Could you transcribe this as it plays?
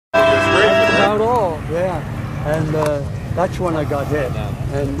out all, yeah. And that's when I got hit.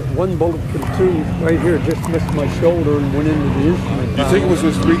 And one bullet consumed right here, just missed my shoulder and went into the instrument. You think it was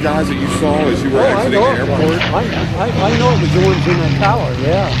those 3 guys that you saw as you were exiting the airport? I know it was the ones in that tower,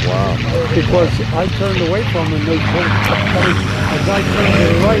 yeah. Wow. Because I turned away from them and they both coming. As I turned to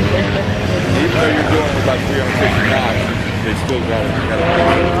the right, even though you're doing about 350 knots, they still got it.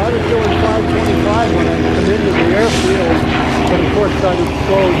 I was doing 525 when I come into the airfield, but of course I would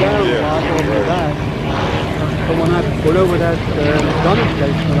slow down a lot over that. But when I went over that gunner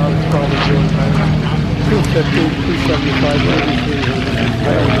station, I was probably doing 250, 275, maybe 300.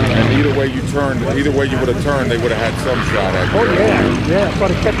 I don't know. And either way you turned, either way you would have turned, they would have had some shot at you. Oh yeah, but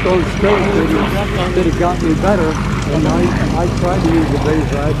I kept those straight. That it got me better. And I tried to use the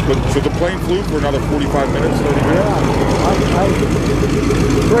laser. So the plane flew for another 45 minutes, 30 minutes? Yeah, I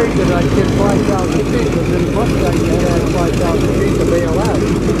prayed that I'd get 5,000 feet, because in Mustang you had 5,000 feet to bail out.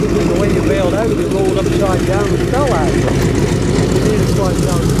 And the way you bailed out, you rolled upside down and fell out. You needed 5,000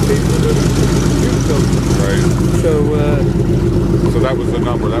 feet for the U-boat. Right. So that was the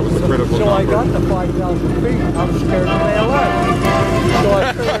number, that was the critical number. So I got the 5,000 feet, I was scared to bail out. So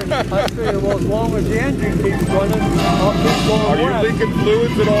I figured, well, as long as the engine keeps running, I'll keep going. Are you leaking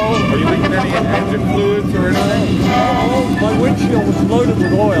fluids at all? Are you leaking any engine fluids or anything? Oh, my windshield was loaded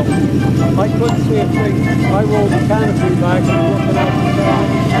with oil. I couldn't see a thing. I rolled the canopy back and looking out the side.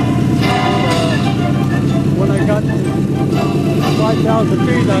 When I got to 5,000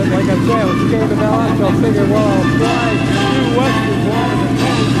 feet, like I said, I was scared to bail out, so I figured, well, I'll fly due west as long as I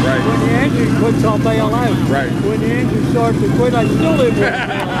can. Right. When the engine quits, I'll bail out. Right. When the engine starts to quit, I still didn't want to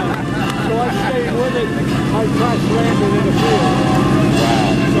bail out. So I stayed with it. I crash landed in the field.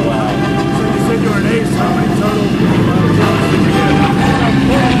 Wow. So you said you were an ace. How many total kills did you get? I'm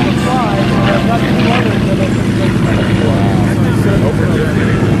pulling the 5, and I've got 2 others that I can take. Wow. Over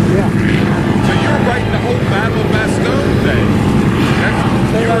Germany. Yeah. So you were right in the whole Battle of Bastogne thing.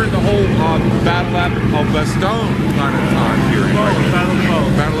 You were in the whole Battle of Bastogne kind of time period, right? Battle of the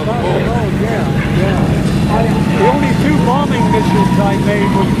Bulge. Battle of the Bulge. Oh, yeah. The only 2 bombing missions I made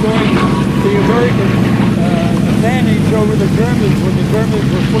was during the American advantage over the Germans when the Germans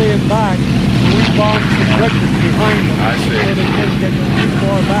were fleeing back. We bombed some wreckage behind them. I see. So they couldn't get too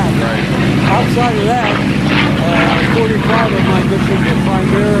far back. Right. Outside of that, 45 of my missions were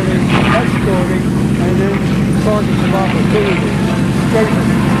primarily escorting and then targets of opportunity.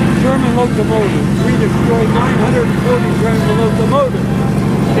 German locomotives. We destroyed 940 German locomotives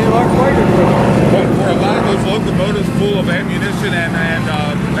in our fighter group. But were a lot of those locomotives full of ammunition and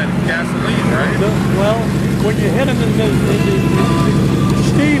gasoline, right? Well, when you hit them in the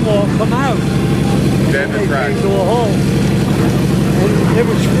steam will come out. Then the track. Into a hole. And it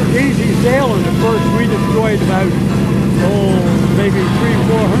was easy sailing at first. We destroyed about, maybe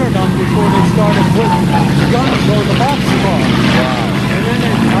 300-400 of them before they started putting guns on the boxcar. Wow. And then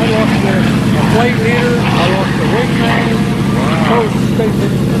I lost the plate leader, I lost the wingman,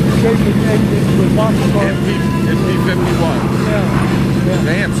 shaping engines with boxcar. In P-51. Yeah.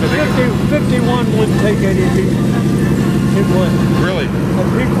 Damn, so they 51 wouldn't take any heat. It would. Really? A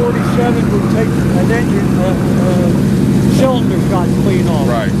P-47 would take an engine, cylinder shot clean off.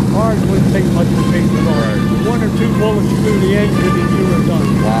 Right. Ours wouldn't take much of heat at all. Right. 1 or 2 bullets through the engine and you were done.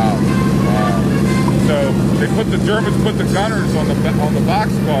 Wow. So the Germans put the gunners on the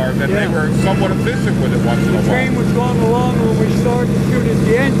boxcar, then they were somewhat efficient with it once in a while. The train was going along when we started to shoot at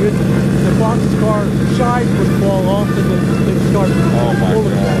the engine, the boxcar sides would fall off and they'd start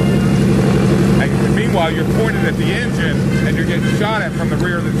pulling back. And meanwhile, you're pointed at the engine and you're getting shot at from the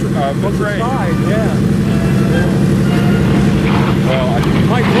rear of the train. Side, yeah. Well,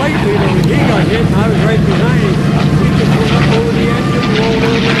 my flight leader, when he got hit and I was right behind him, he just went up over the engine, rolled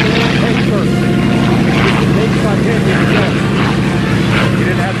over and head first. They got hit himself. You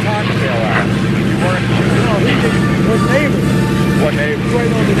didn't have time to bail out. You weren't. No, he just was neighbors. What neighbors?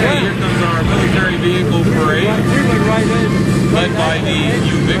 Right on the ground. Here comes our military vehicle parade, led by the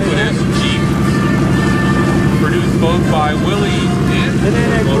ubiquitous Jeep, produced both by Willie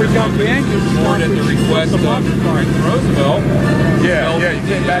and we got the engine born at the request of Franklin Roosevelt. Yeah, you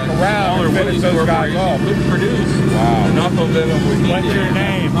came back around and finished those guys off. Couldn't produce enough of them. What's your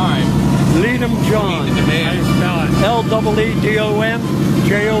name? Leedom John. L-E-E-D-O-M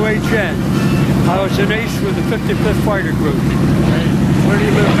J-O-H-N. I was an ace with the 55th Fighter Group. Where do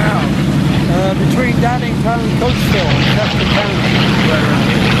you live now? Between Daddingtown and Coatesville, Chester County.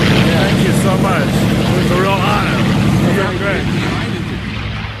 Thank you so much. It was a real honor. You're great.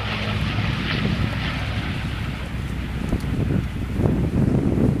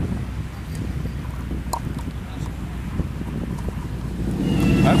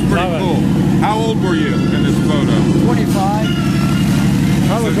 That's That's pretty Love it. cool. How old were you in this photo? 25.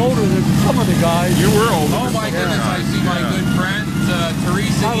 I was older than some of the guys. You were older. Oh my goodness, I see my good friend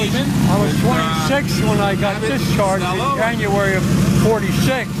Teresa Eamon. I was 26 when I got discharged in January of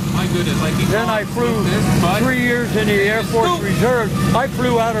 46. My goodness, I keep Then I flew this, bud. 3 years in the Air Force Reserve. I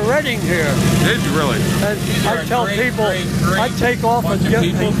flew out of Reading here. Did you really? And These are I tell great, people, great I take off and, bunch of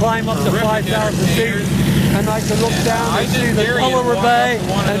people. climb up to Terrific 5,000 feet, entertainers. and I can look down I and just see the dare you to Delaware walk Bay up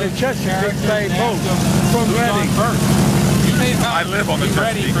to one of and the those Chesapeake Bay characters and both ask them from who's on Reading. first. You may not I live on the be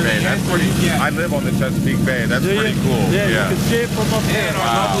ready Chesapeake for Bay. the That's answer pretty. yet. I live on the Chesapeake Bay. That's Do you? pretty cool. Yeah, you can see it from up And here.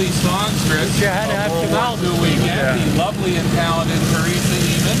 our lovely songstress You had to have of some World War albums. II weekend, the lovely and talented Teresa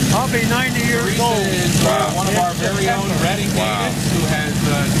Eamon. I'll be 90 years Teresa old. is one of our very own Reading natives who has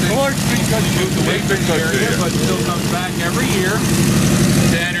Lord's been good to moved away from the area, but still comes back every year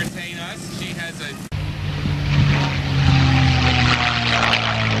to